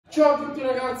Ciao a tutti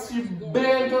ragazzi,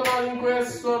 bentornati in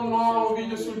questo nuovo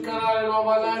video sul canale,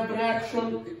 nuova live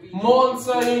reaction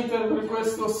Monza-Inter per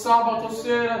questo sabato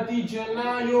sera di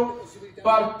gennaio.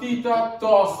 Partita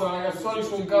tosta ragazzi,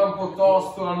 su un campo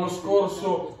tosto. L'anno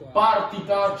scorso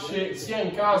partitacce sia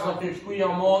in casa che qui a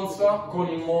Monza, con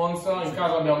il Monza. In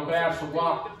casa abbiamo perso,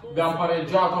 qua abbiamo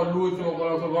pareggiato all'ultimo con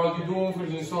l'autogol di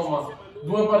Dumfries, insomma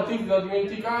due partite da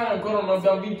dimenticare. Ancora non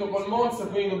abbiamo vinto col Monza,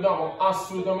 quindi dobbiamo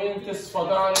assolutamente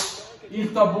sfatare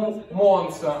il tabù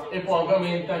Monza, e poi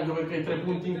ovviamente anche perché i 3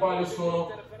 punti in palio sono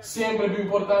sempre più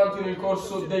importanti nel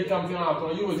corso del campionato.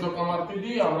 La Juve gioca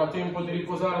martedì, avrà tempo di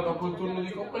riposare dopo il turno di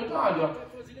Coppa Italia.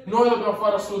 Noi dobbiamo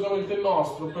fare assolutamente il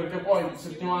nostro, perché poi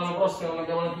settimana prossima non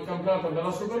abbiamo neanche il campionato, abbiamo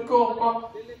la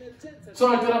Supercoppa.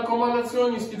 Solite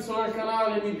raccomandazioni: iscrizione al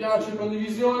canale, mi piace,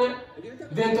 condivisione.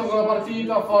 Dentro con la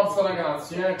partita, forza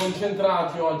ragazzi,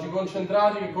 concentrati oggi,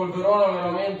 concentrati, che col Verona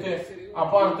veramente, a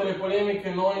parte le polemiche,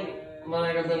 noi non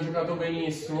è che abbiamo giocato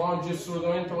benissimo. Oggi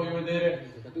assolutamente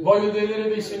voglio vedere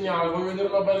dei segnali, voglio vedere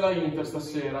una bella Inter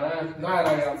stasera, Dai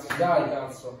ragazzi, dai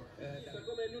cazzo.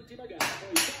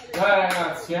 Dai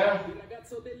ragazzi,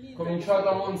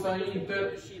 cominciata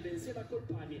Monza-Inter.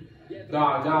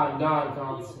 Dai,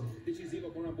 cazzo.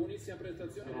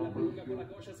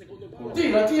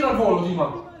 Tira al volo di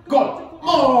mano. Gol!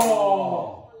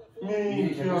 Oh!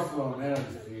 Minchia!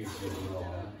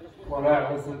 Vabbè,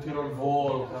 questo è un tiro al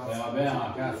volo, cazzo. Vabbè,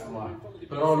 ma cazzo, ma...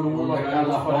 Però lui magari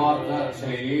la porta,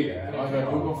 sì, vabbè,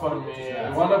 lui può far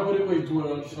meglio. Guarda pure quei due che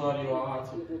non ci sono arrivati.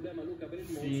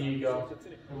 Figa.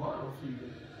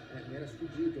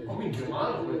 Oh minchia,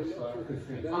 mano questa.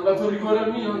 È andato a rigore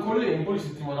al Milan con l'Empoli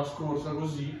settimana scorsa,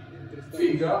 così.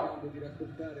 Figa.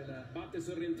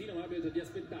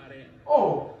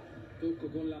 Oh!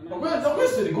 Ma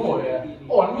questo è rigore,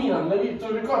 Oh, al Milan, ti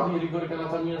ricordi il rigore che è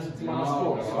andato al Milan settimana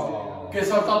scorsa? No. Che è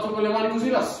saltato con le mani così,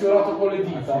 l'ha sfiorato con le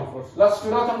dita. L'ha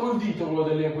sfiorata col dito quello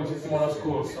dell'Empoli settimana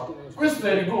scorsa. Questo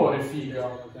è rigore,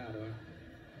 figa.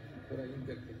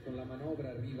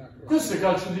 Questo è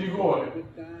calcio di rigore.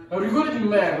 È un rigore di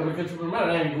merda, perché per me non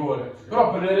è rigore.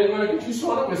 Però per le regole che ci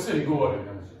sono, questo è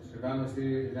rigore.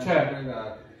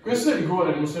 Cioè, questo è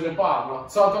rigore, non se ne parla.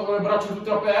 Salta con le braccia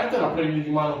tutte aperte e la prendi di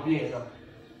mano piena.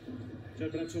 C'è il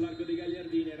braccio largo di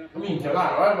Gagliardini. Minchia,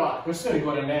 vai. Questo è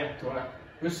rigore netto,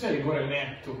 Questo è rigore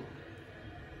netto.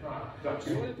 Dai,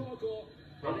 su.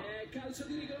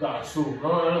 Dai, su,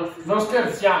 non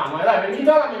scherziamo, dai, venite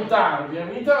a lamentarvi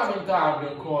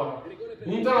ancora.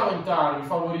 Venite a lamentarvi,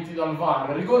 favoriti dal VAR.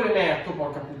 Rigore netto,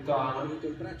 porca puttana.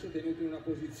 Il braccio tenuto in una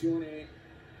posizione...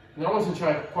 Vediamo se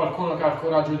c'è qualcuno che ha il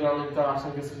coraggio di lamentarsi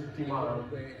anche questa settimana.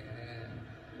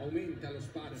 Aumenta lo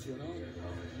spazio, no?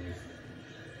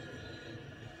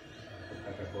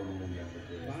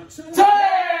 Sì!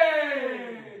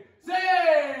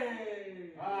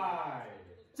 Vai!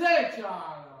 Sì!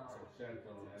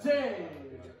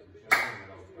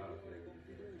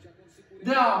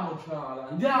 Andiamo, Ciala,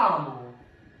 andiamo!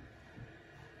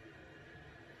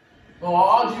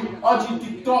 Oh, oggi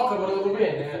TikTok ha guardato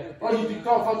bene, Oggi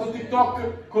TikTok, ho fatto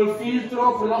TikTok col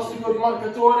filtro, pronostico il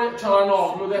marcatore,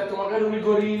 Cialanoglu, ho detto magari un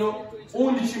rigorino.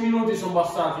 11 minuti sono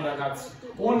bastati ragazzi,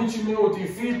 11 minuti, il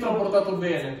filtro ha portato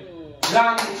bene.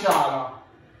 Grande Ciala.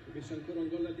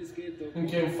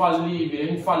 Minchia, è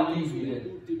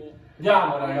infallibile.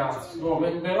 Andiamo ragazzi,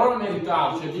 per ora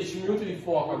meritarci, 10 minuti di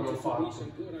fuoco abbiamo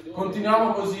fatto.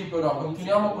 Continuiamo così però,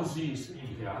 continuiamo così.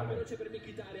 Veloce per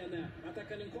Mkhitaryan,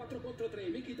 attaccano in 4 contro 3.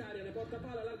 Mkhitaryan porta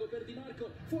palla largo per Di Marco,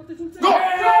 forte sul centro.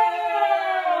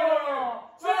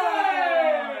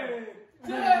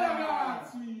 Sì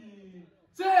ragazzi!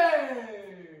 Sì!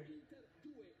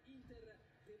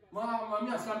 Mamma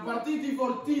mia, siamo partiti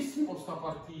fortissimo sta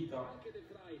partita.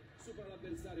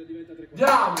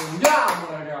 Andiamo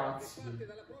ragazzi.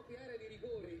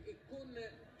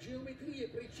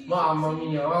 Mamma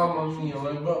mia,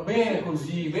 bene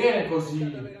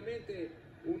così.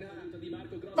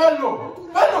 Bello!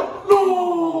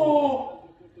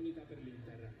 No!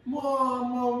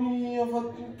 Mamma mia,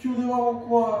 chiudevamo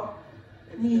qua.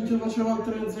 Minchia, faceva il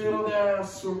 3-0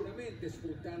 adesso.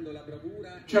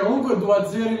 Cioè comunque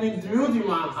 2-0 in 20 minuti,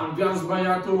 ma abbiamo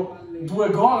sbagliato 2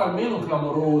 gol almeno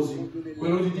clamorosi.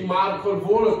 Quello di Marco al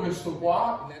volo e questo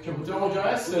qua. Cioè potevamo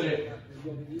già essere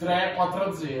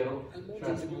 3-4-0,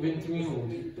 cioè in 20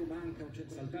 minuti.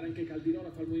 Saltare anche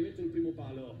Caldirola, fa il movimento sul primo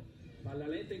palo. Palla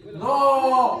lenta in quella.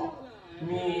 No!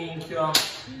 Minchia,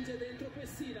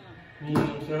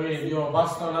 vedi,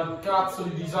 basta una cazzo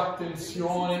di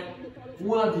disattenzione.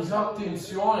 Una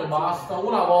disattenzione, basta.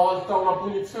 Una volta, una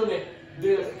punizione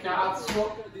del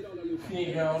cazzo.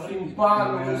 Figa, un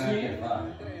rimpallo così.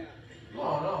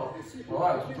 No, Ma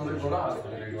guarda, tutto regolare.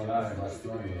 Regolare,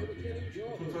 bastoni.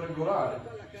 Tutto regolare.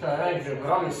 Cioè, non è che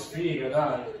però mi sfiga,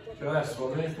 dai. Cioè, adesso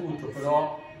va bene tutto,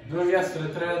 però dovevi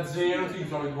essere 3-0, ti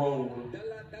trovi 2-1.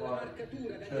 Dalla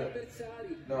marcatura dagli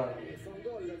avversari fa un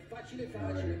gol facile ma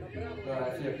bravo.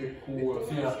 Dai, fia che culo,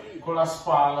 fia con la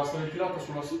spalla, se l'hai tirato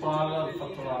sulla spalla, ha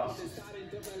fatto l'assist.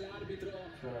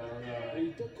 Cioè,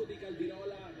 il tocco di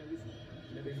Caldirola,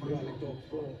 l'eventuale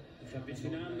tocco, sta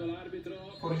avvicinando l'arbitro.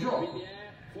 Fuori gioco.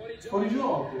 Fuori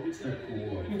gioco.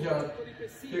 Minchia,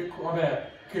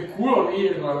 vabbè, che culo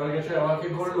virgola, perché c'era anche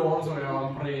Gollonzo che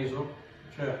avevamo preso.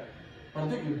 Cioè,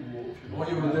 guarda che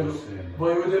voglio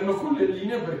vederlo con le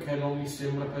linee perché non mi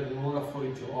sembra per nulla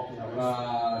fuori gioco.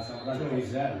 Siamo dati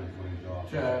riserve fuori gioco.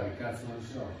 Cioè, che cazzo non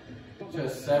so. Cioè,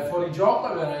 se è fuori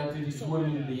gioco è veramente di 2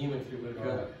 mm,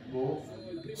 perché boh.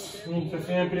 Minchia,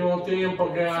 fine del primo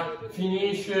tempo che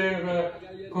finisce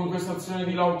con questa azione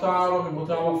di Lautaro che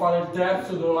potevamo fare il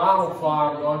terzo, dovevamo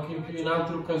farlo anche in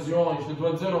altre occasioni. Cioè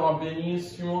 2-0 va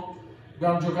benissimo.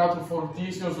 Abbiamo giocato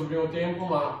fortissimo sul primo tempo,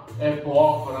 ma è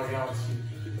poco, ragazzi.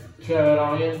 Cioè,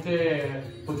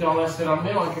 veramente potevamo essere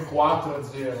almeno anche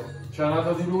 4-0. C'è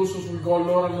andata di lusso sul gol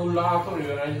loro annullato, che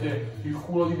veramente il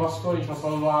culo di Bastoni ci ha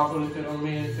salvato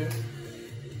letteralmente.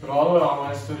 Però dovevamo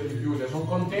essere di più. Sono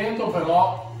contento,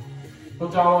 però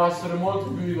potevamo essere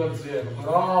molto più di 2-0.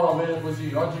 Però no, va bene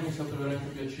così. Oggi mi state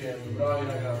veramente piacendo. Bravi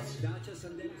ragazzi.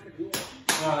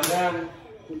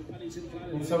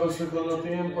 Iniziato il secondo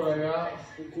tempo,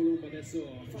 ragazzi.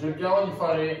 Cerchiamo di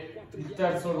fare il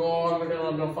terzo gol che non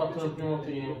abbiamo fatto nel primo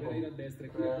tempo.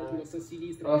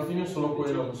 Alla fine solo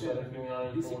quello possiamo recriminare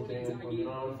nel primo tempo, di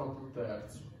non aver fatto il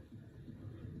terzo.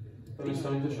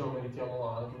 Onestamente ce lo meritiamo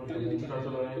anche perché abbiamo giocato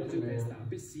veramente bene.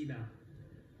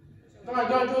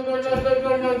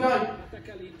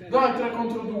 Dai 3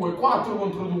 contro 2, 4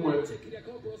 contro 2.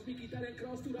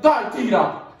 Dai,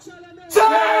 tira! Sì!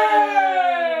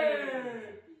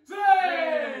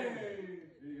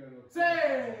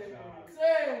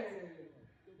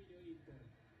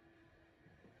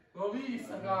 L'ho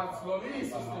vista, cazzo, l'ho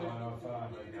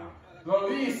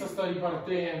vista sta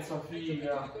ripartenza,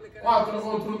 figa. 4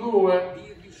 contro 2.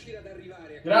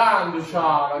 Grande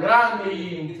Ciala, grande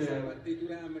Inter.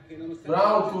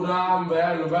 Bravo Thuram,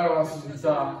 bello l'assist di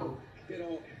tacco.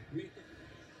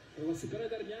 Prova a superare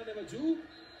Darmian, va giù,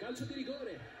 calcio di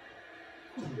rigore.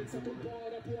 Ci ha pensato un po'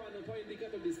 Rapuano, poi ha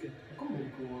indicato il dischetto. Come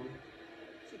rigore?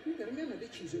 Sì, qui Darmian ha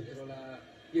deciso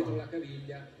dietro la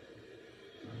caviglia.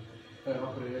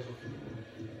 L'ha preso.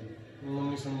 Non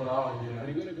mi sembrava in diretta.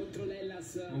 Rigore contro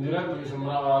l'Hellas. In diretta mi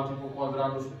sembrava tipo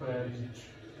quadrato su Perisic.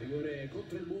 Rigore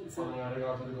contro il Monza. Non mi è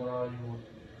arrivato di rigore.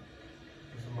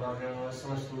 Mi sembrava che non avesse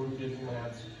messo lui i piedi in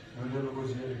mezzo. A vederlo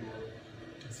così è rigore.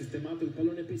 Ha sistemato il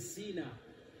pallone Pessina.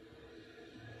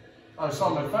 Ah,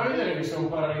 insomma, fai vedere che siamo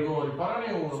pararigori.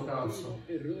 Parane uno, cazzo.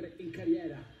 Errore in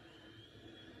carriera.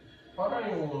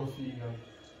 Parane uno, figa.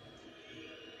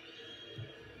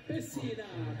 Pessina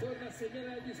torna a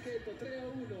segnare al dischetto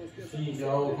 3-1.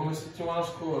 Figa, come settimana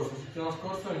scorsa. Settimana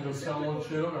scorsa ringraziamo il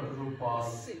cielo che ha preso il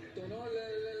palo.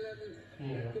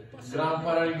 Gran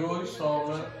pararigori,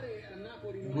 insomma.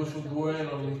 2 su 2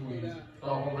 non intuiti.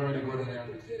 No, comunque rigore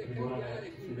neanche. Rigore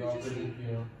neanche. Figa, ha preso in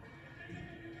pieno.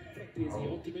 Frattesi,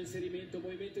 ottimo inserimento,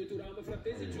 movimento di Thuram,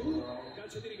 Frattesi giù,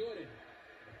 calcio di rigore.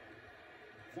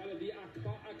 Fallo di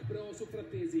Akpro su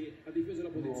Frattesi, ha difeso la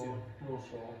posizione. Non lo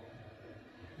so.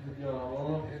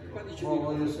 Vediamo.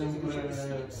 Voglio sempre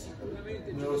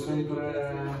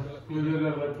vedere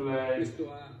il replay.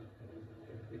 Questo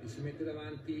vedi, si mette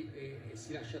davanti e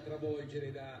si lascia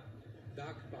travolgere da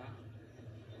Akpa.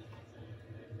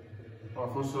 Ma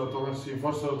forse lo tocca, sì,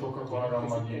 forse lo tocca con la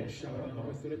gamba dietro.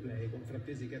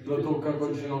 Lo tocca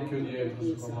col ginocchio dietro,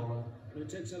 secondo me. Non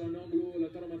c'è Cialanoglu,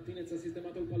 Lautaro Martinez ha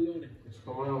sistemato il pallone.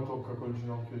 Secondo me lo tocca col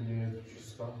ginocchio dietro, ci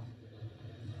sta.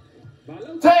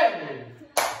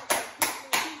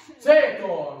 Sì,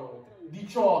 Toro!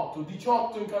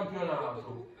 18 in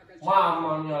campionato.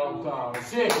 Mamma mia, Lautaro,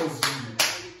 sì è così.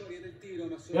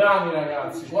 Grandi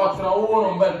ragazzi,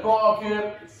 4-1, un bel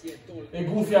poker e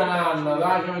guffia nanna,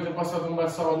 dai che avete passato un bel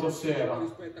sabato sera.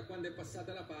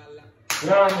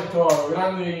 Grande Toro,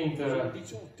 grande Inter.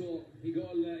 18 i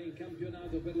gol in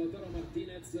campionato per Lautaro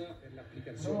Martinez per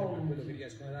l'applicazione, per quello che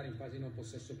riescono a dare in fase non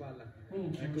possesso palla.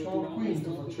 Minchia, facciamo il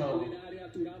quinto, facciamo.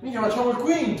 Minchia, facciamo il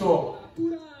quinto!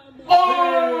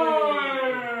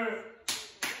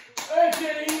 E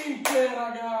che Inter,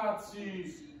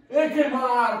 ragazzi! E che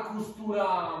Marcus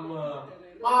Thuram!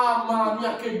 Mamma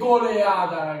mia, che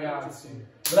goleada, ragazzi!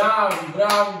 Bravi!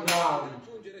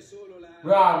 Aggiungere solo la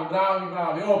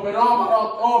Bravi. Oh,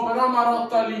 però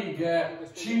Marotta League,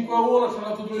 5-1, ci hanno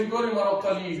dato 2 rigori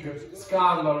Marotta League.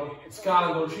 Scandalo.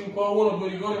 5-1, 2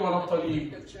 rigori Marotta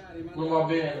League. Non va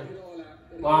bene.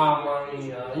 Mamma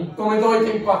mia, come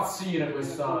dovete impazzire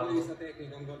quest'anno.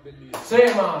 Sì,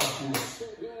 Marcus.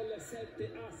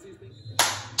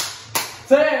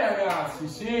 Sì, ragazzi,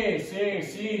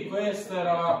 sì, questa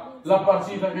era la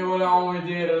partita che volevamo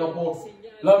vedere dopo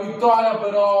la vittoria,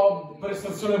 però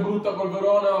prestazione brutta col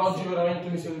Verona. Oggi veramente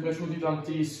mi siete piaciuti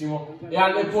tantissimo, e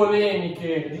alle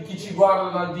polemiche di chi ci guarda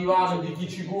dal divano e di chi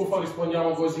ci gufa rispondiamo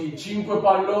così: 5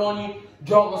 palloni,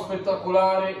 gioco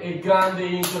spettacolare e grande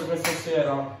Inter questa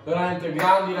sera, veramente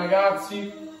grandi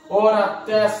ragazzi. Ora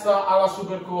testa alla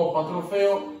Supercoppa,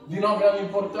 trofeo di non grande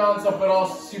importanza, però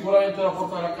sicuramente da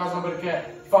portare a casa,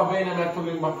 perché fa bene metterlo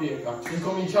in bacheca.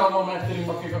 Incominciamo a mettere in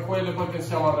bacheca quello e poi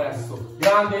pensiamo al resto.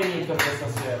 Grande Inter questa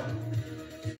sera.